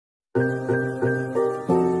Assalamualaikum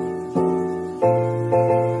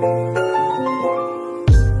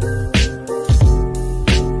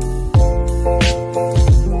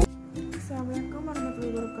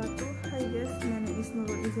warahmatullahi wabarakatuh. Hi guys, my name is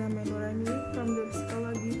from the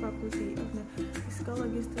Psikologi Faculty of the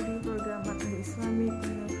Psikologi Study Program at the Islamic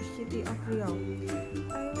University of Riau.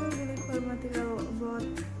 I will deliver material about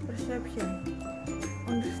perception.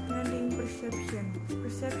 Understanding perception.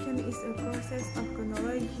 Perception is a process of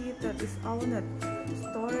chronology that is owned,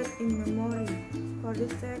 stored in memory, for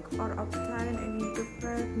detect or obtain and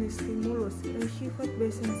interpret the stimulus received by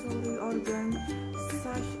sensory organs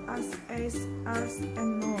such as eyes, ears,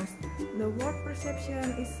 and nose. The word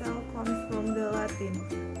perception itself comes from the Latin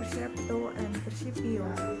percepto and percipio,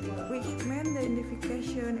 which meant the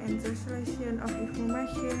identification and translation of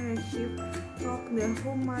information received from the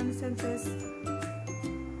human senses.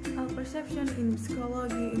 Perception in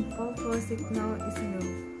psychology involves a signal in the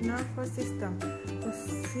nervous system. The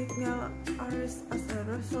signal arises as a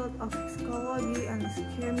result of psychology and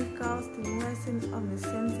chemical stimulation of the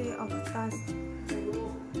sense of taste.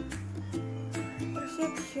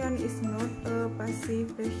 Perception is not a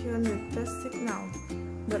passive reaction to taste signal,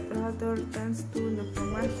 but rather tends to the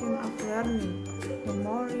formation of learning,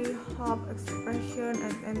 memory, hope, expression,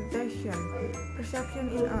 and intention. Perception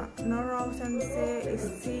in a narrow sense is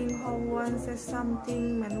seeing how one says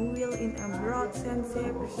something, meanwhile in a broad sense,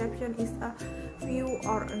 perception is a view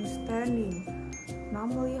or understanding,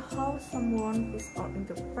 namely how someone feels or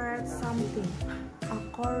interprets something.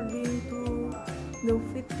 According to the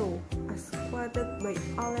Vito, as quoted by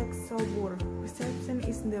Alex Sobur, perception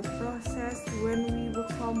is the process when we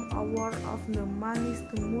become aware of the many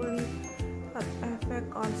stimuli that affect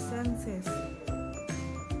our senses.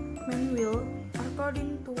 Meanwhile,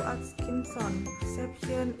 according to Atkinson,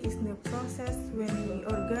 perception is the process when we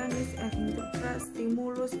organize and interpret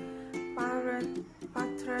stimulus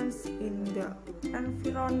patterns in the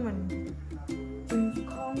environment. In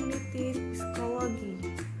cognitive psychology,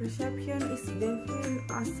 perception is defined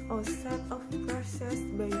as a set of processes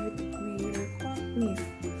by which we recognize,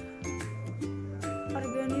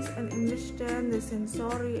 organize, and understand the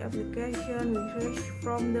sensory application we receive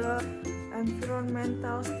from the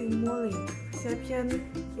environmental stimuli. Perception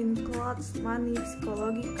includes many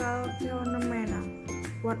psychological phenomena.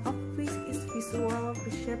 One of which is visual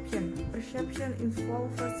perception. Perception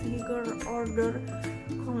involves higher-order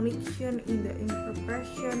cognition in the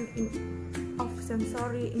interpretation of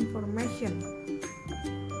sensory information.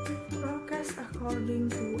 Progress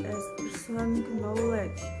according to a person's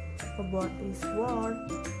knowledge about his world,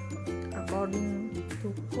 according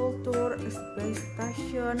to culture,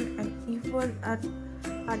 expectation, and even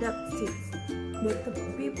adaptations. But the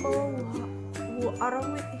people who are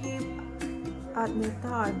with him at the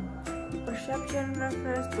time. Perception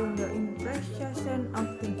refers to the impression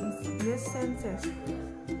of things in the senses.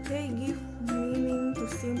 They give meaning to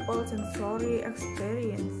simple sensory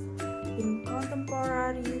experience. In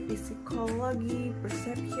contemporary psychology,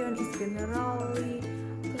 perception is generally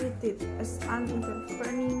treated as an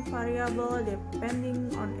intervening variable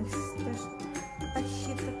depending on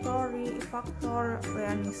excitatory factor,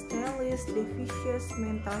 when stylish, devious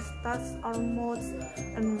mental states or moods,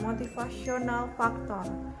 and motivational factor.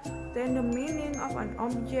 Then the meaning of an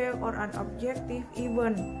object or an objective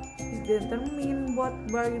event is determined both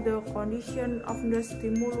by the condition of the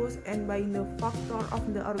stimulus and by the factor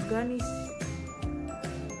of the organism.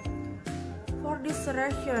 For this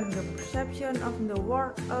reason, the perception of the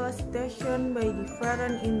world as elicited by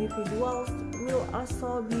different individuals will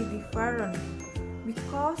also be different,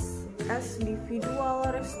 because as individuals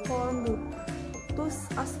respond to those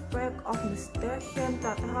aspects of the situation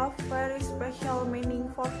that have very special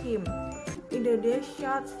meaning for him. In the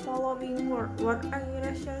decades following, where I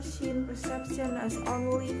researched perception as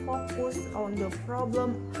only focused on the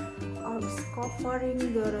problem of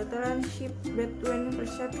discovering the relationship between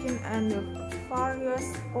perception and the various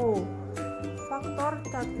factors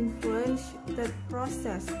that influence that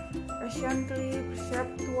process. Recently,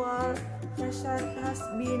 perceptual research has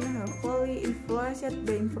been heavily influenced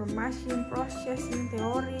by information processing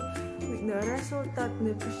theory, with the result that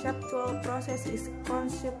the perceptual process is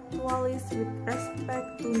conceptualized with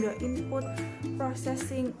respect to the input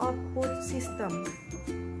processing output system.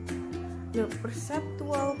 The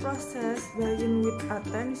perceptual process begins with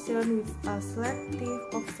attention, with a selective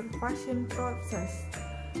observation process.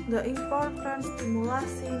 The important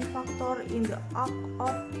stimulating factor in the act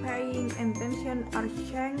of paying attention are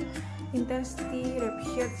change, intensity,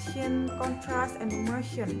 repetition, contrast, and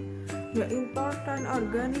motion. The important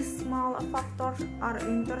organizational factors are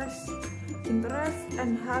interest, interests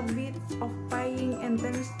and habits of paying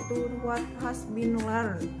attention to what has been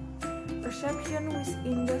learned. Perception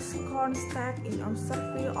within the context in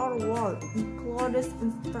observing our world includes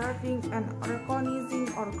interpreting and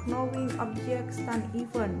recognizing or knowing objects and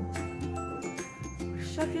events.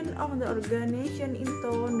 Perception of the organization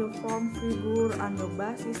into the form, figure, and the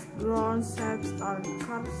basis ground shapes are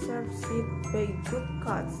conceived by good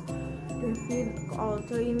cuts. David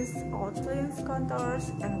outlines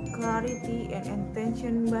contours and clarity and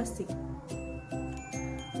intention basic.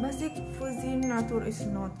 Basic fuzzy nature is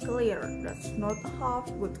not clear, does not have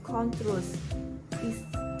good contours,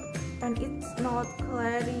 and it's not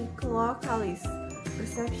clearly localized.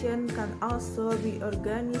 Perception can also be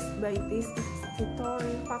organized by this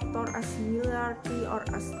statutory factor as similarity or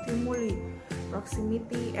as stimuli,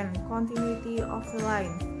 proximity and continuity of the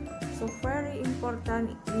line. So very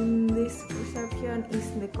important in this perception is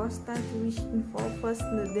the constant, which involves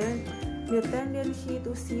the tendency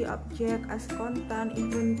to see object as constant,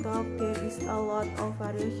 even though there is a lot of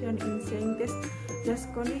variation in scientific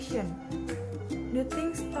condition. The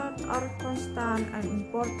things that are constant and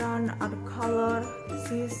important are color,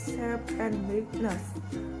 size, shape, and brightness.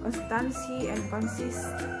 Constancy and consist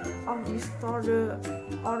of distorted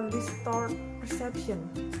perception.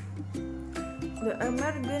 The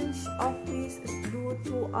emergence of this is due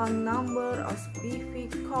to a number of specific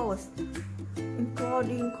causes,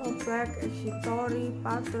 including complex excitatory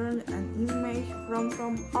patterns and images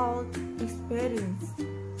from all experience.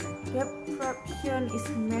 The perception is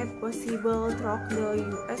made possible through the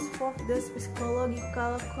use of the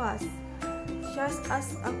psychological class, such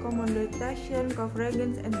as accommodation,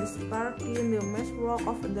 convergence, and disparity in the measure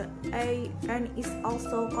of the A, and is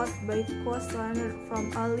also caused by cosine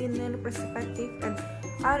from a linear perspective and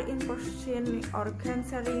are inversion or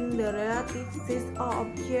cancelling the relative size of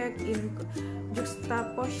object in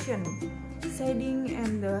juxtaposition, shading,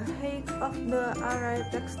 and the height of the array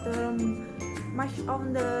texture. Much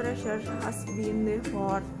of the research has been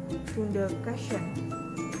devoted to the question: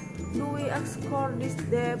 do we explore this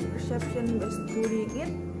depth perception by studying it?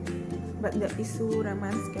 But the issue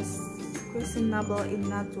remains questionable in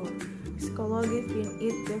nature. Psychology finds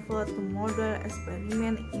it difficult to model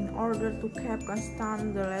experiment in order to keep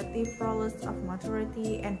constant the relative roles of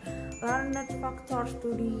maturity and learned factor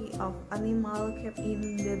study of animal kept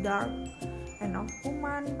in the dark and of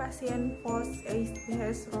human patient post-age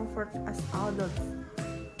has referred as adults.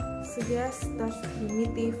 Suggests that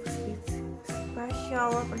primitive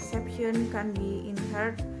spatial perception can be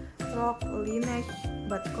inherited through lineage,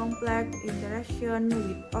 but complex interaction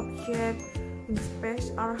with objects in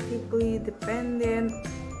space are highly dependent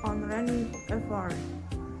on random effort.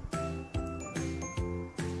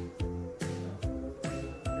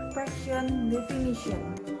 Perception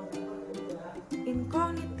definition. In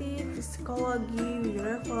cognitive psychology, we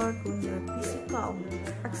refer to the physical,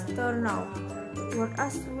 external world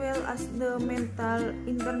as well as the mental,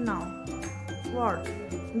 internal world.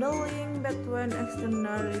 The link between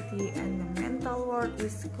externality and the mental world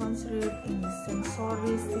is considered in the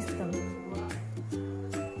sensory system.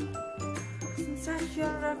 Sensation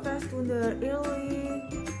refers to the early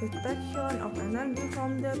detection of energy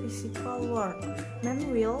from the physical world.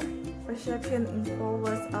 Meanwhile, perception involves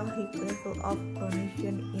a high level of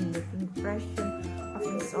cognition in the impression of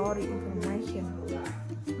sensory information.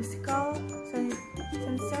 Physical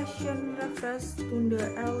sensation refers to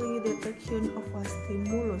the early detection of a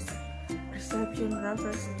stimulus. Perception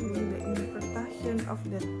refers to the interpretation of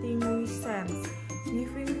the thing we sense,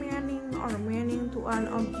 giving meaning to an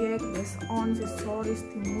object based on sensory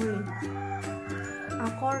stimuli.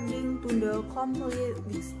 According to the complete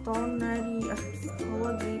dictionary of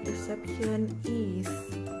psychology, perception is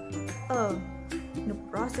the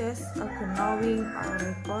process of knowing or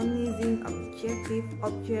recognizing objective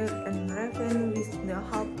object and reference with the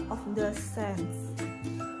help of the sense.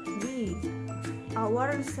 B.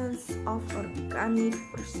 Awareness of organic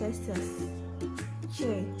processes.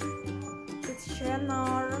 C. It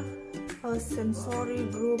general a sensory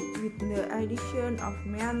group with the addition of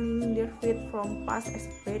meaning derived from past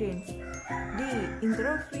experience. D.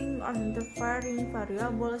 Interfering or interfering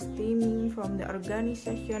variables stemming from the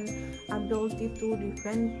organization's ability to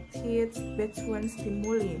differentiate between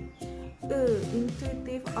stimuli. E.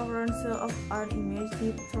 Intuitive awareness of an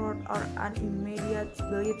immediate thought or an immediate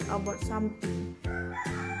belief about something.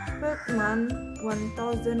 Feldman,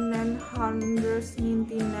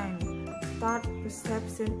 1999. Thought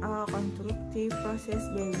perception a constructive process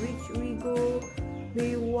by which we go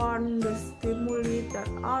beyond the stimuli that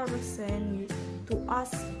are present to us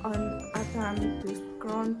and attempt to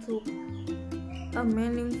construct a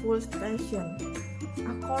meaningful station.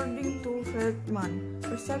 According to Feldman,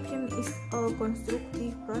 perception is a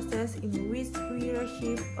constructive process in which we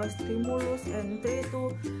receive a stimulus and try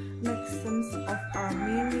to make sense of a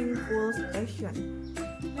meaningful action.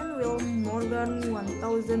 Manuel Morgan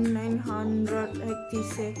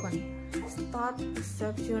 1982. Start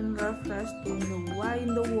perception refers to the way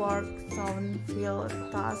the word, sound, feel,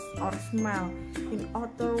 taste, or smell. In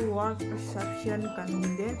other words, perception can be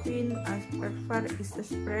defined as perceived is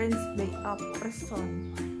experienced by a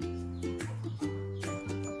person.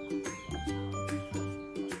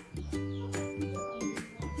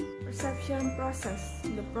 Perception process.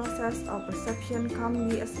 The process of perception can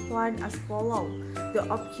be explained as follows. The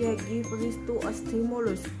object gives rise to a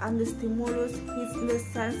stimulus, and the stimulus hits the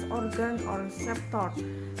sense organ or receptor.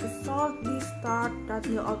 Result this thought that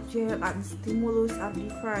the object and stimulus are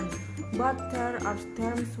different, but there are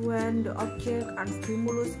times when the object and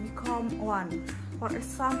stimulus become one. For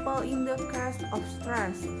example, in the case of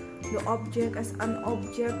stress, the object as an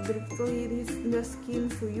object directly hits the skin,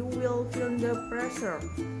 so you will feel the pressure.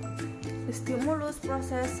 The stimulus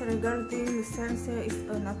process regarding the senses is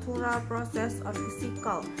a natural process or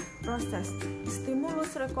physical process. The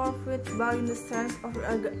stimulus recorded by the sense of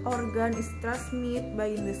organ is transmitted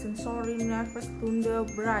by the sensory nerves to the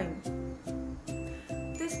brain.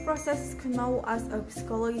 This process is known as a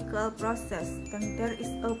psychological process. Then there is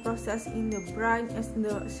a process in the brain as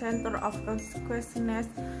the center of consciousness,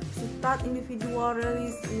 so that individual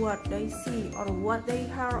release what they see or what they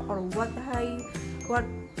hear or what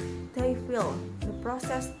they feel. The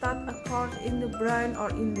process that occurs in the brain or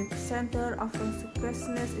in the center of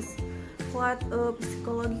consciousness is called a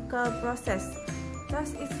psychological process.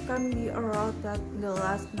 Thus, it can be arose that the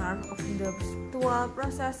last nerve of the perceptual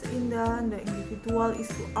process in the individual is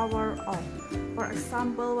aware of. For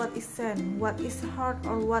example, what is seen, what is heard,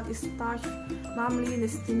 or what is touched, namely the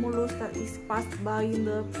stimulus that is passed by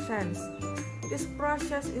the sense. This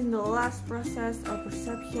process is the last process of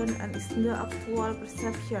perception and is the actual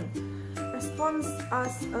perception. Response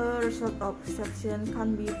as a result of perception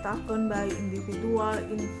can be taken by individual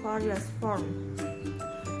in various forms.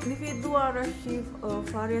 Individuals receive a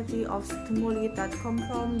variety of stimuli that come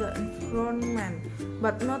from the environment,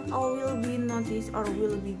 but not all will be noticed or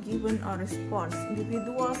will be given a response.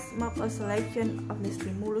 Individuals make a selection of the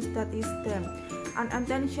stimulus that is them. And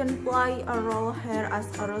attention play a role here as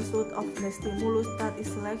a result of the stimulus that is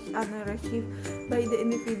selected and received by the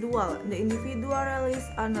individual. The individual release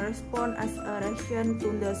and respond as a reaction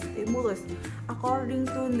to the stimulus. According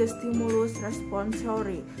to the stimulus response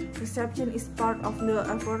theory, perception is part of the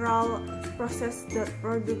overall process that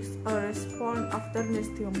produces a response after the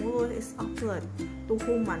stimulus is applied to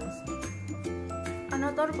humans.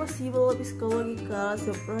 Another possible psychological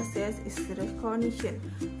subprocess is recognition,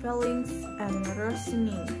 feelings, and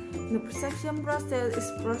reasoning. The perception process is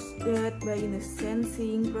preceded by the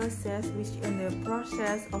sensing process, which is the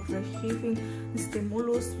process of receiving the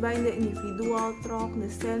stimulus by the individual through the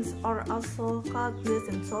sense, or also called the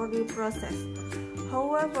sensory process.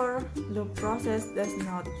 However, the process does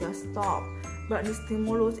not just stop, but the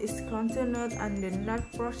stimulus is continued, and the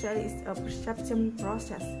next process is a perception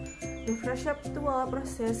process. The perceptual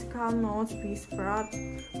process cannot be separate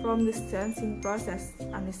from the sensing process,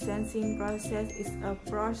 and the sensing process is a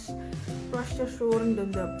processor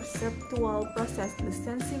than the perceptual process. The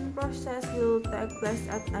sensing process will take place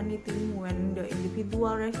at any time when the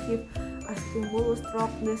individual receives a stimulus through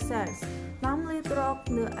the sense, namely through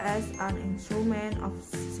the eyes, an instrument of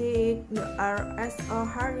seeing, the ear as a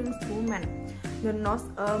hearing instrument, the nose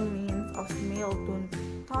a means of smell, to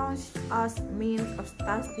touch as means of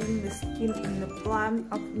touching the skin, in the palm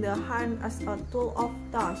of the hand as a tool of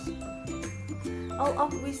touch, all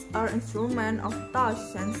of which are instruments of touch,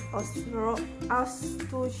 sense as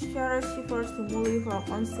to share receiver stimuli from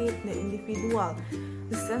outside the individual.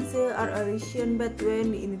 The senses are a relation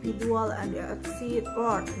between the individual and the outside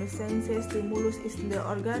world. The sense stimulus is the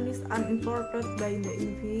organism and imported by the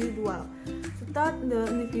individual, so that the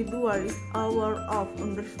individual is aware of,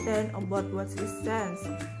 understand about what is sensed,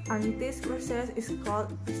 and this process is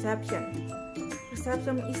called perception.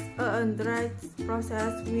 Perception is a direct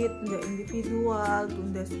process with the individual to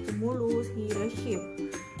the stimulus he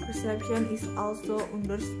receives. Perception is also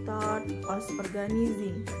understood as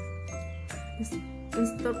organizing,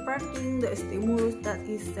 interpreting the stimulus that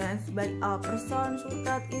is sensed by a person, so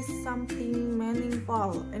that is something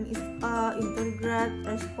meaningful and is an integrated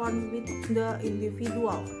response with the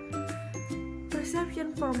individual.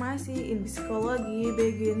 Perception formation in psychology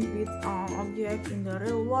begins with an object in the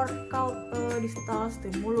real world called a distal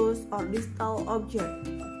stimulus or distal object.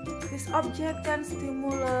 This object can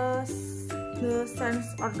stimulus the sense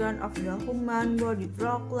organ of the human body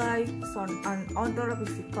through light, sound, and other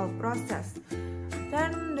physical process.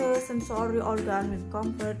 Then the sensory organ will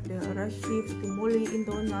convert the received stimuli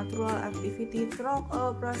into natural activity through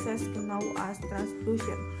a process known as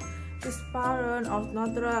transduction. This pattern of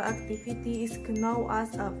natural activity is known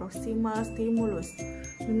as a proximal stimulus.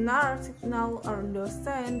 The nerve signals are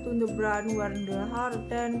sent to the brain where the heart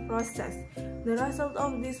then process. The result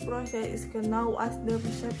of this process is known as the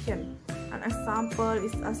perception. An example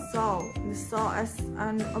is a saw. The saw as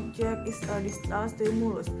an object is a distal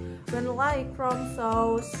stimulus. When light from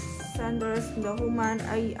saw centers the human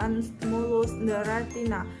eye and stimulus the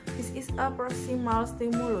retina, this is a proximal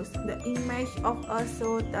stimulus. The image of a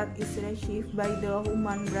saw that is received by the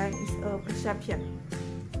human brain is a perception.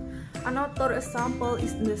 Another example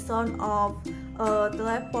is the sound of a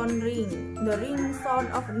telephone ring. The ring sound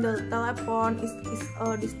of the telephone is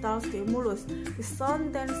a distal stimulus. The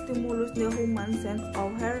sound then stimulates the human sense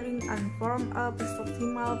of hearing and form a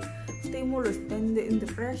proximal stimulus. Then the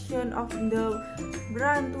impression of the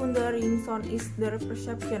brain to the ring sound is the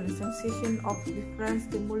perception. Sensation of different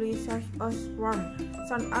stimuli such as warmth,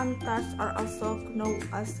 sound, and touch are also known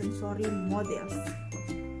as sensory models.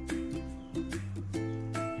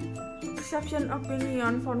 Perception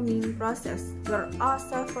opinion forming process. There are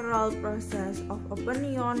several processes of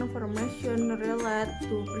opinion formation related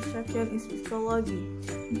to perception in psychology,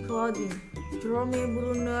 including Jerome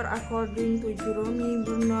Bruner. According to Jerome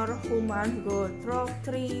Bruner, humans go through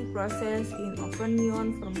three processes in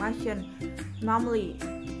opinion formation, namely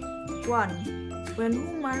 1. When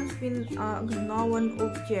humans find a known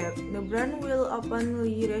object, the brain will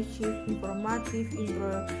openly receive informative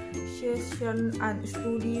impression and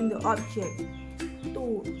study the object.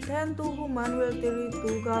 2. Then two humans will try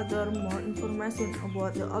to gather more information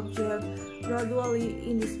about the object. Gradually,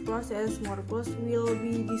 in this process, more clues will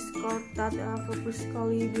be discovered that have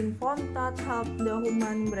previously been found that help the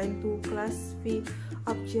human brain to classify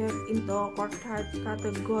objects into correct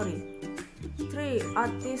categories. 3.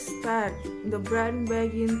 At this stage, the brain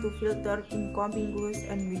begins to filter incompleteness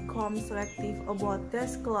and become selective about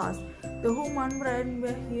this class. The human brain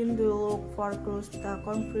begins to look for clues that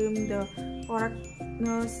confirm the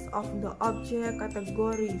correctness of the object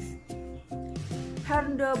categories. Here,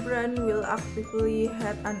 the brain will actively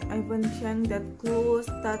have an evaluation that clues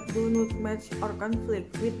that do not match or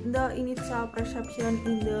conflict with the initial perception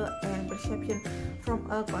in the end perception from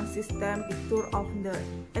a consistent picture of the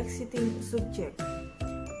existing subject.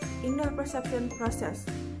 In the perception process,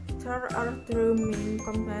 there are three main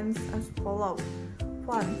components as follows.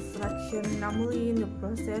 1. Selection, namely the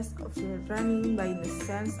process of filtering by the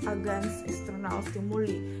sense against external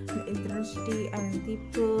stimuli. The intensity and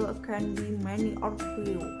type can be many or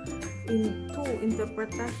few. 2.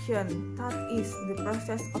 Interpretation, that is the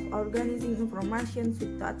process of organizing information so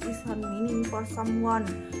that is has meaning for someone.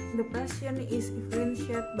 The perception is influenced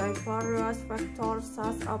by various factors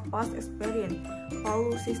such as past experience,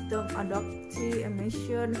 value system, adaptation,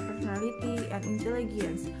 emotion, personality, and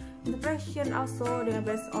intelligence. Interpretation also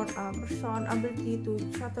depends on a person's ability to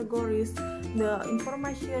categorize the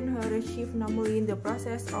information he receives, namely the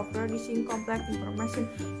process of reducing complex information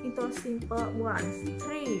into simple ones.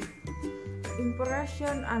 3.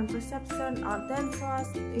 Impression and perception are then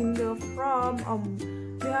traced in the form of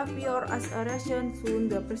behavior as a reaction to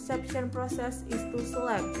the perception process is to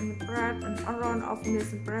select, interpret, and around of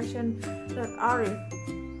this impression that arrive.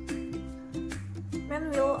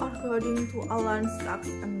 Manuel according to Alan Sachs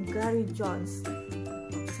and Gary Jones.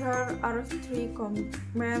 There are three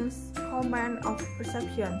comments of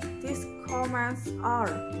perception. These comments are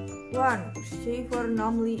 1. Perceiver,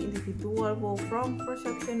 namely individual who from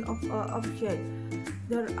perception of an object.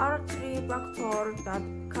 There are three factors that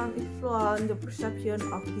can influence the perception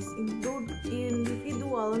of this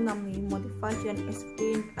individual, namely motivation,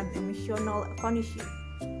 experience, and emotional condition.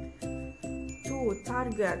 2.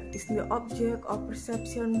 Target is the object of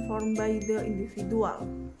perception formed by the individual.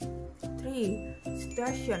 3.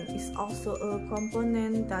 Situation is also a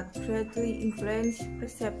component that greatly influences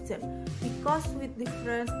perception, because with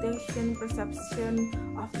different situation, perception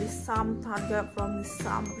of the same target from the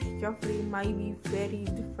same perception may be very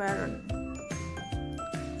different.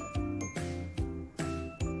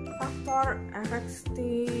 Factor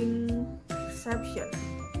affecting perception.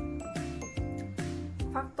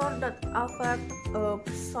 Factors that affect a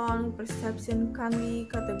person's perception can be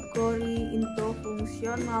categorized into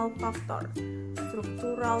functional factor,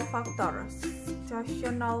 structural factor,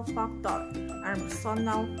 situational factor, and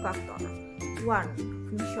personal factor.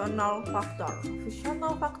 1. Functional factor.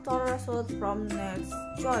 Functional factor result from needs,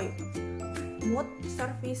 joy, mood,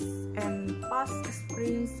 service, and past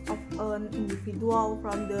experience of an individual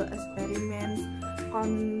from the experiments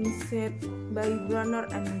conceived by Brunner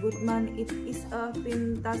and Goodman. It is a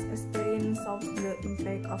vintage experience of the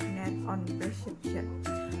impact of net on perception.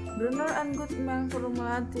 Brunner and Goodman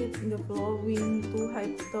formulated the following two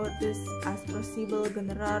hypotheses as possible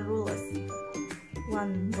general rules.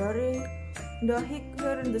 1. The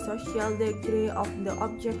higher the social degree of the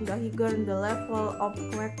object, the higher the level of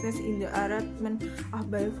correctness in the arrangement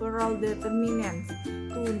of behavioral determinants.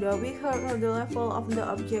 2. The weaker the level of the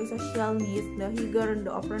object's social needs, the higher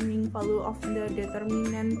the opening value of the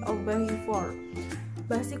determinant of behavior.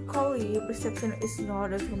 Basically, perception is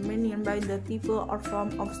not determined by the type or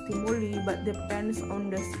form of stimuli, but depends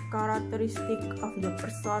on the characteristic of the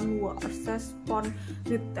person who responds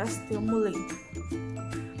with the stimuli.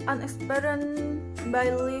 An experiment by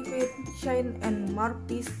Leavitt, Shine, and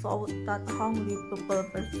Murphy showed that hungry people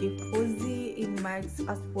perceive fuzzy images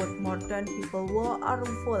as worth more than people who are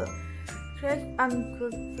full. Craig and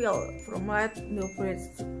Crutchfield formulated the phrase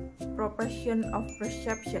proportion of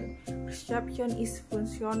perception. Perception is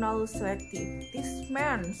functional selective. This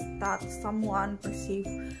means that someone perceives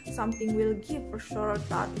something will give pressure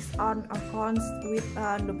that is on account with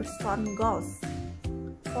the person goals.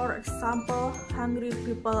 For example, hungry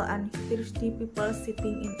people and thirsty people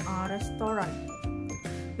sitting in a restaurant.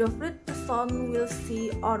 The food person will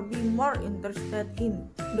see or be more interested in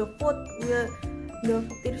the food, while the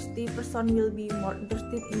thirsty person will be more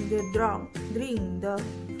interested in the drink. The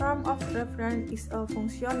frame of reference is a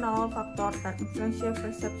functional factor that influences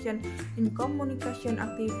perception in communication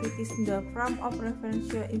activities. The frame of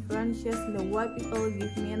reference influences the way people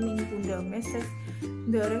give meaning to the message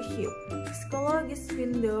they receive. Psychologists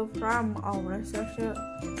find the frame of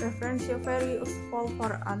reference very useful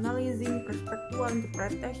for analyzing perspective and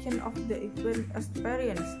interpretation of the event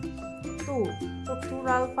experience. 2.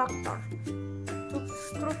 Structural factors.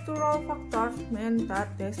 Structural factors mean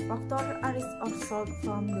that these factors are result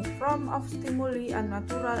from the frame of stimuli and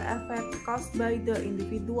natural effect caused by the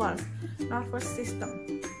individual's nervous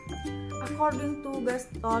system. According to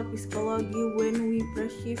Gestalt psychology, when we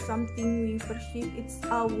perceive something, we perceive it's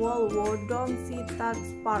a wall. We don't see that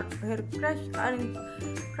part. Her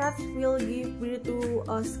crash will give birth to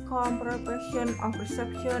a compression of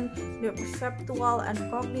perception. The perceptual and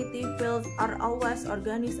cognitive fields are always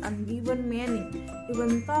organized and given meaning.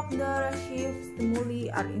 Even though the received stimuli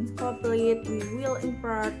are incomplete, we will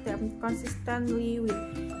interpret them consistently with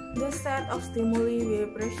the set of stimuli we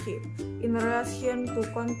perceive. In relation to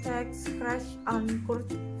context, Crash and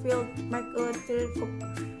Crutchfield make a theoretical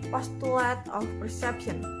postulate of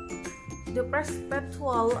perception. The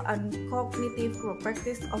perceptual and cognitive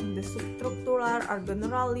properties of the structure are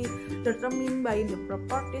generally determined by the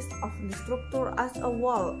properties of the structure as a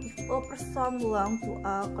whole. If a person belongs to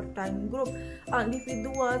a certain group, an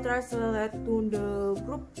individual translated to the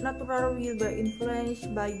group naturally will be influenced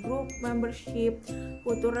by group membership.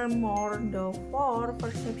 Furthermore, the four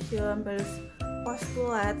perception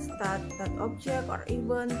postulates that objects or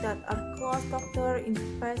events that are close together in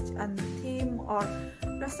space and time or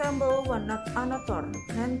resemble one another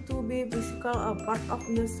and to be physical a part of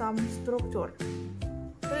the same structure.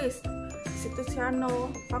 3.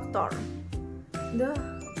 Situational factor.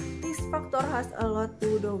 This factor has a lot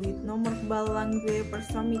to do with nonverbal language,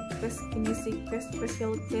 proxemic case, kinetic case,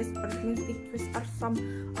 spatial case, pragmatic case are some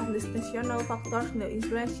of the situational factors that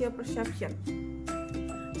influence perception.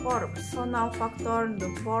 4. Personal factor. The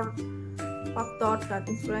fourth factor that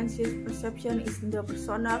influences perception is the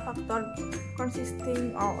personal factor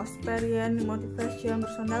consisting of experience, motivation,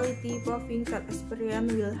 personality, proving that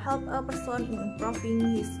experience will help a person in improving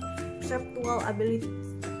his perceptual abilities.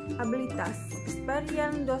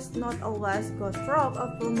 Experience does not always go through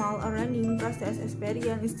a formal learning process.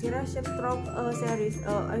 Experience is derived through a series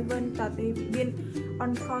of events that have been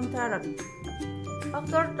encountered.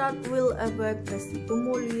 Factor that will affect the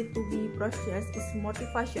stimuli to be processed is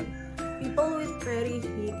motivation. People with very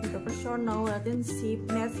high interpersonal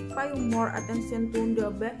attentiveness pay more attention to the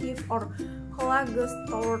behavior or collages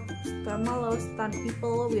toward stimulus than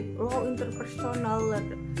people with low interpersonal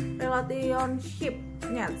relationship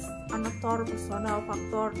needs. Another personal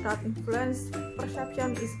factor that influences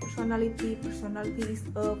perception is personality. Personality is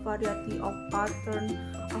a variety of patterns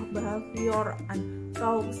of behavior and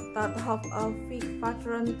thoughts that have a fixed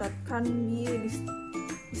pattern that can be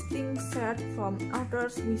distinguished from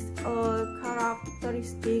others with a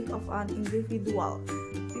characteristic of an individual.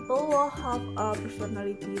 People who have a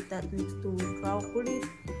personality that leads to tranquility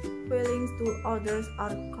feelings to others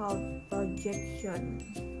are called projection.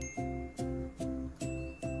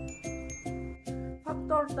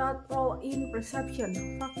 Factor Factors that role in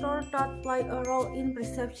perception. Factors that play a role in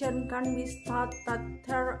perception can be stated that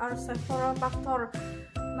there are several factors,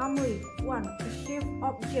 namely 1. Perceived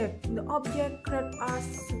object. The object created as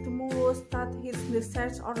stimulus that hits the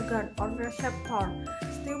sense organ or receptor.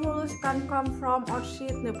 Stimulus can come from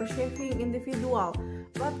outside the perceiving individual,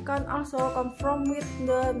 but can also come from within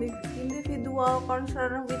the individual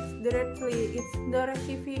concerned with directly. It's the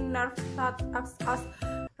receiving nerve that acts as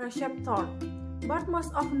receptor. But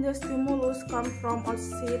most of the stimulus comes from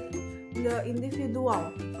outside the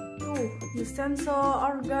individual. 2. The sensory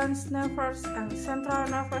organs, nerves, and central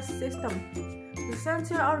nervous system. The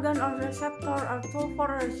sensory organ or receptor are tools for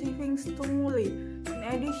receiving stimuli. In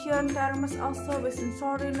addition, there must also be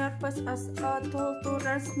sensory nerves as a tool to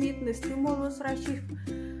transmit the stimulus received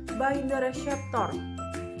by the receptor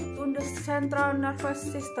to the central nervous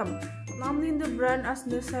system, namely the brain as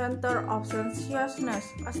the center of consciousness,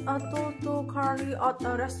 as a tool to carry out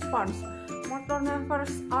a response. Motor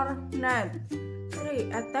nerves are named.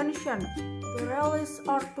 3. Attention. To release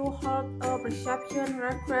or to hold a perception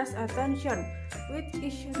requires attention, which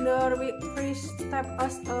is the first step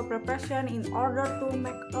as a preparation in order to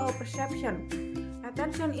make a perception.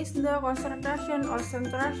 Attention is the concentration or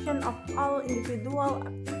centration of all individual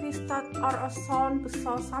activities that are assigned to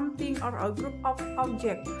saw something or a group of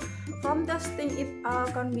objects. From testing it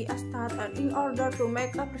can be stated in order to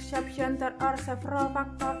make a perception there are several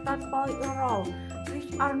factors that play a role, which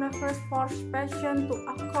are never force patient to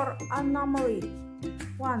occur anomaly.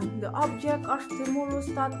 1. The object or stimulus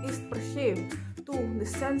that is perceived. 2. The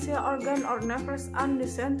sensory organ or nerves and the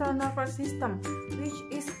central nervous system, which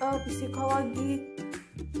is a physiological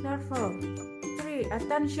nerve. 3.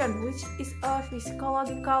 Attention, which is a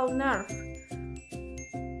physiological nerve.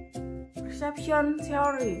 Perception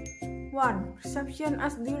theory. 1. Perception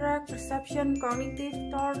as direct perception. Cognitive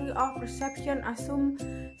theory of perception assumes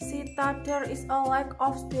that there is a lack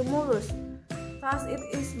of stimulus. Thus, it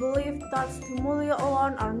is believed that stimuli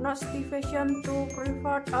alone are not sufficient to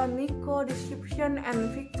provide a unique description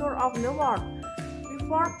and picture of the world.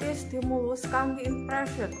 Before this stimulus can be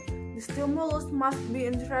impressed, the stimulus must be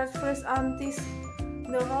introduced until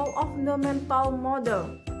the role of the mental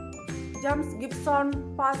model. James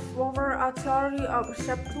Gibson put forward a theory of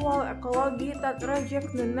perceptual ecology that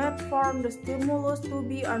rejects the need for the stimulus to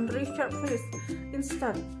be unresearched.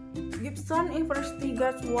 Instead, Gibson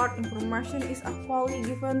investigates what information is actually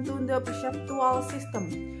given to the perceptual system.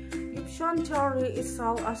 Gibson's theory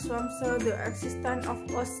itself assumes the existence of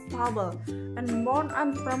a stable and bound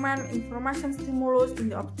and permanent information stimulus in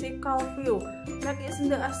the optical view, making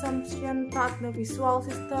the assumption that the visual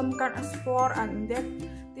system can explore and detect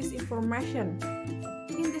this information.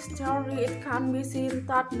 In this theory, it can be seen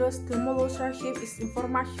that the stimulus received is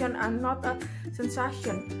information and not a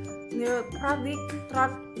sensation. The predict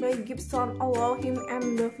by Gibson allow him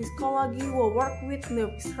and the physiology will work with the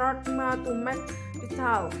physiognomy to make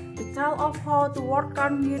detail of how the work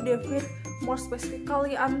can be developed more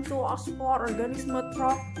specifically and to explore organisms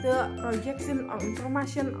through the projection of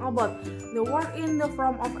information about the world in the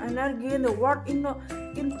form of energy, the world into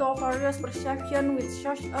various perception with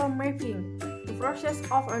such a mapping. The process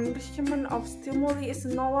of enrichment of stimuli is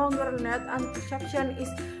no longer net and perception is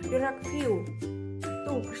direct view.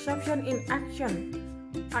 2. Perception in action.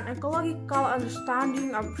 An ecological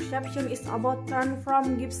understanding of perception is about turn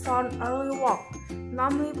from Gibson's early work,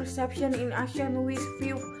 namely perception in action, which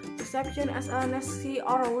view perception as a necessary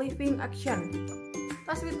or living action.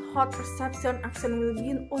 Thus, without perception, action will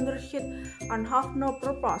be understood and have no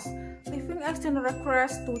purpose. Living action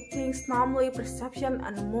requires two things, namely perception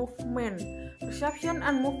and movement. Perception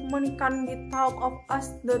and movement can be thought of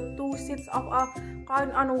as the two sides of a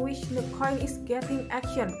coin on which the coin is getting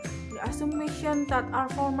action. The assumptions that are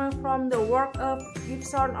formed from the work of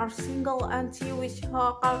Gibson are single entity which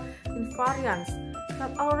are called invariants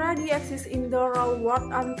that already exist in the real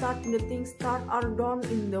world and that the things that are done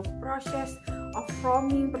in the process of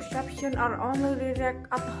forming perception are only direct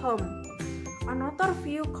at home. Another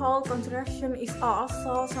view called construction is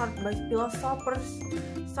also shared by philosophers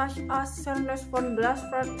such as Ernest von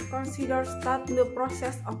Blasford considers that the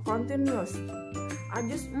process of continuous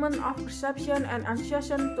adjustment of perception and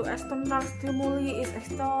adjustment to external stimuli is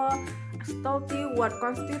exactly what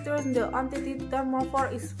constitutes the entity therefore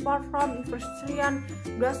is far from invariant.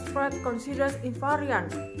 Blasford considers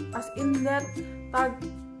invariant as in that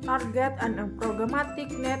target and a programmatic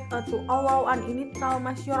net to allow an initial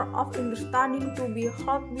measure of understanding to be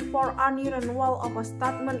held before any renewal of a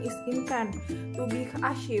statement is intended to be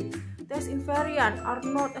achieved. These invariants are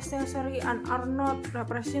not necessary and are not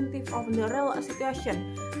representative of the real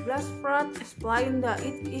situation. Belajar explained that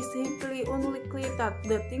it is simply unlikely that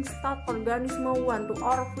the things that organisms want to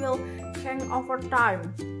or will change over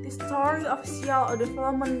time. This theory of social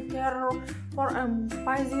development cares for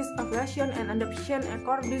emphasis, evaluation, and adaptation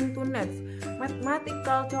according to needs.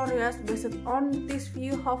 Mathematical theories based on this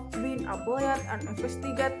view have been applied and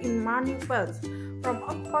investigated in many fields, from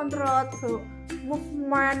control to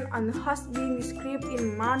movement, and has been described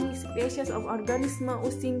in many species of organisms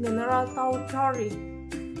using general theory.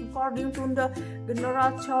 According to the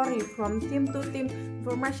general theory, from team to team,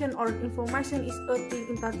 information is a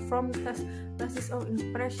thing that from basis of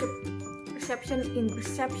perception in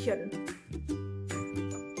perception.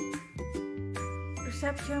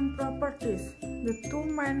 Perception properties. The two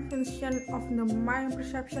main functions of the mind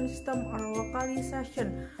perception system are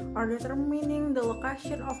localization, or determining the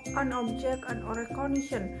location of an object, and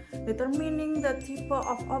recognition, determining the type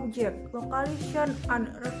of object. Localization and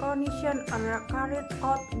recognition are carried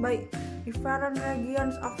out by different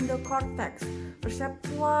regions of the cortex.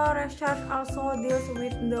 Perceptual research also deals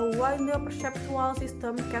with the way the perceptual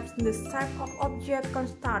system keeps the shape of object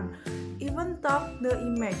constant, even though the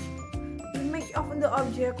image of the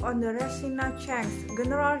object on the retina changes.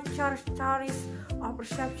 General characteristics of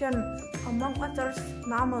perception, among others,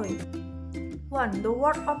 namely: 1. The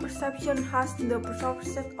world of perception has the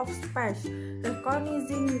perception of space.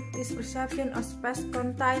 Recognizing this perception of space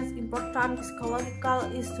contains important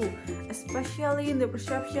psychological issues, especially the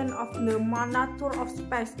perception of the nature of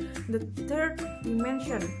space, the third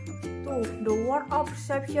dimension. 2. The world of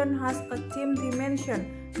perception has a time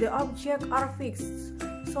dimension. The objects are fixed,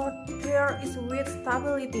 so there is width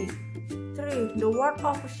stability. 3. The world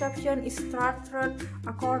of perception is structured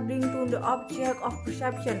according to the object of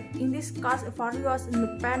perception. In this case, various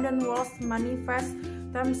independent worlds manifest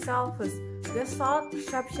themselves. The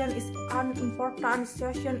self-perception is an important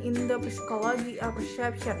situation in the psychology of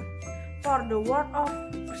perception. 4. The world of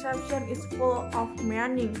perception is full of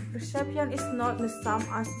meaning. Perception is not the same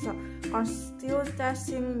as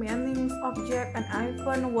constituting meanings object, and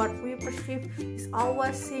even what we perceive is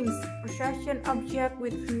always things. Perception object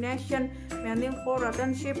with definition, meaningful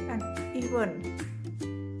relationship, and even.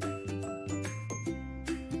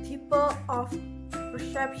 Type of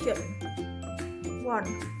perception. 1.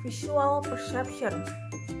 Visual perception.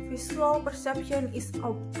 Visual perception is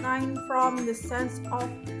obtained from the sense of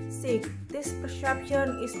sight. This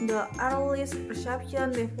perception is the earliest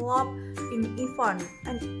perception developed in infant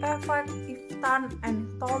and effective and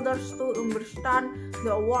told us to understand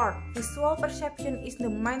the world. Visual perception is the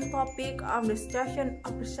main topic of the discussion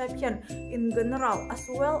of perception in general, as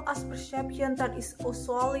well as perception that is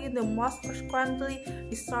usually the most frequently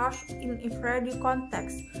researched in everyday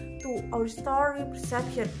context. 2. Auditory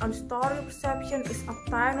perception. Auditory perception is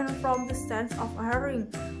obtained from the sense of hearing,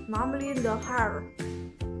 namely the hair.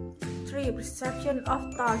 3. Perception of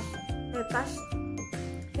touch.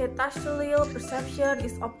 Tactile perception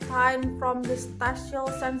is obtained from the tactile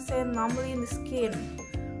sensation, namely the skin.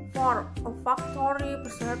 4. Olfactory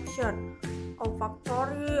perception.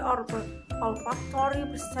 Olfactory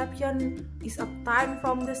perception is obtained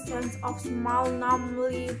from the sense of smell,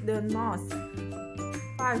 namely the nose.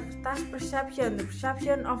 5. Taste perception. The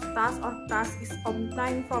perception of taste or taste is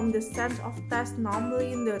obtained from the sense of taste,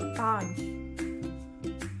 namely the tongue.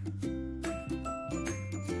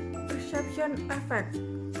 Perception effect.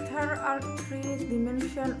 There are 3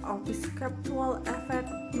 dimensions of perceptual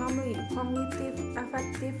effect, namely cognitive,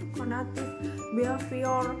 affective, conative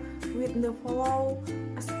behavior, with the following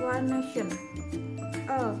explanation.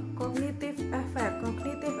 A. Cognitive effect.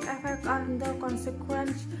 Cognitive effects are the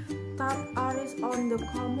consequences that arise on the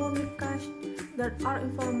communication that are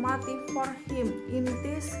informative for him. In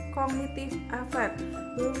this cognitive effect,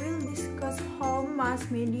 we will discuss how mass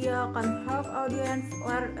media can help audience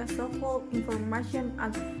learn useful information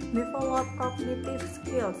and develop cognitive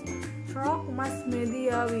skills. Through mass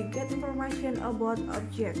media, we get information about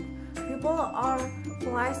objects, people, or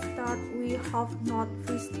places that we have not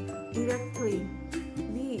visited directly.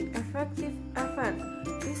 B. Effective effect.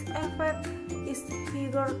 This effect is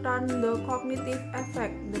bigger than the cognitive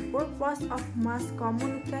effect. The purpose of mass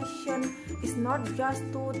communication is not just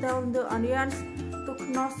to tell the audience to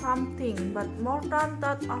know something, but more than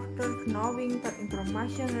that, after knowing that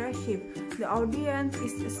information received, the audience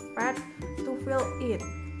is expected to feel it,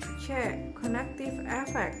 C. Connective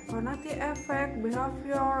effect. Connective effect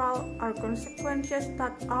behavioral are consequences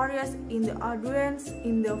that arise in the audience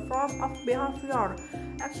in the form of behavior,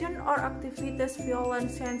 action or activities violent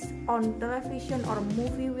scenes on television or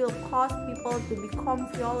movie will cause people to become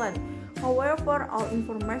violent. However, all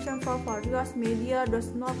information from various media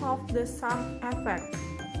does not have the same effect.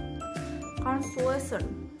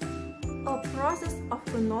 Consolidation. A process of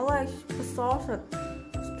knowledge processed,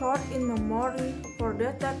 stored in memory for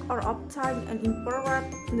detect or obtain and interpret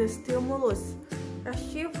the stimulus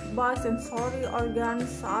received by sensory organs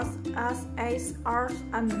such as eyes, ears,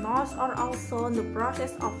 and nose are also the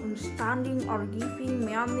process of understanding or giving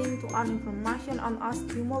meaning to an information on a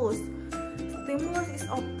stimulus. Stimulus is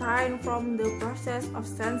obtained from the process of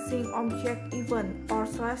sensing object event or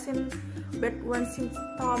sensing when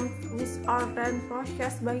symptoms which are then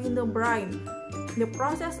processed by the brain. The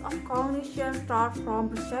process of cognition starts from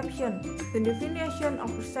perception. The definition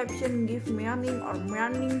of perception gives meaning or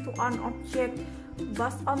meaning to an object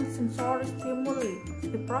based on sensory stimuli.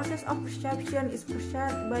 The process of perception is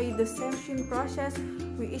preceded by the sensing process,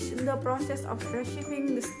 which is the process of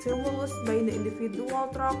receiving the stimulus by the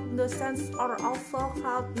individual through the sense or also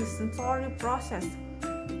called the sensory process.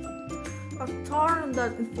 Factors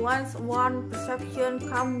that influence one perception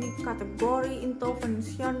can be categorized into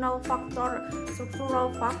functional factor, structural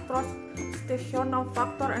factors, situational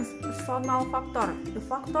factor, and personal factor. The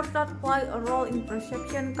factors that play a role in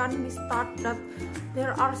perception can be stated that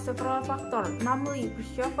there are several factors, namely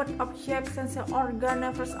perceived object, sensory organ,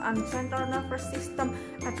 nervous and central nervous system,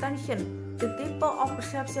 attention. The type of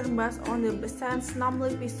perception based on the sense,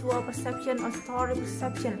 namely visual perception, auditory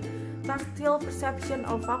perception, tactile perception,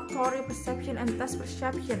 olfactory perception, and taste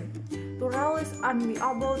perception. To realize and be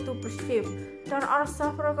able to perceive, there are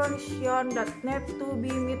several conditions that need to be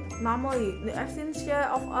met, namely the existence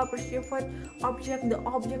of a perceived object, the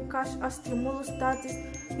object catches a stimulus that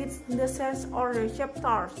hits the sense or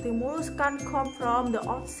receptor. Stimulus can come from the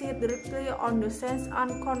outside directly on the sense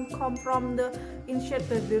and can come from the inside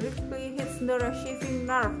that directly hits the receiving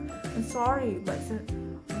nerve.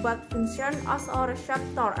 But function as a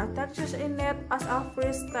receptor attaches in it as a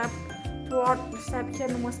first step toward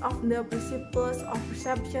perception. Most of the principles of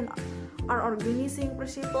perception are organizing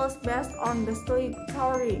principles based on the Leslie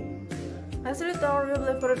theory. Leslie theory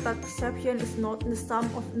believes that perception is not the sum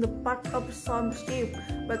of the parts a person perceives,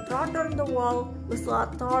 but rather the whole.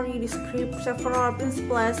 Leslie theory describes several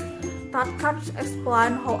principles that can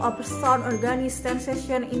explain how a person organizes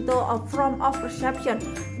sensation into a form of perception.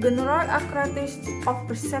 General characteristics of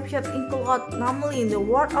perception include, namely, the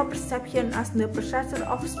word of perception as the perception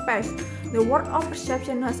of space. The word of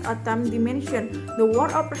perception has a time dimension. The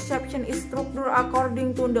word of perception is structured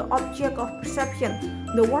according to the object of perception.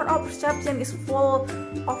 The word of perception is full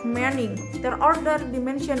of meaning. There are other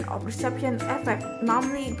dimensions of perception effect,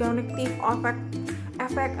 namely cognitive effect,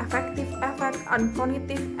 affective effect, and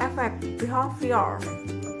cognitive effect, behavior.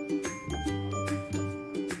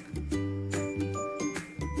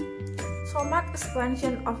 So much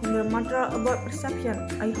explanation of the material about perception.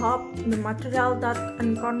 I hope the material that I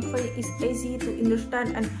convey is easy to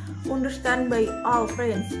understand and understand by all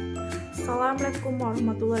friends. Assalamualaikum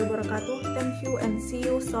warahmatullahi wabarakatuh. Thank you and see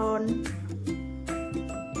you soon.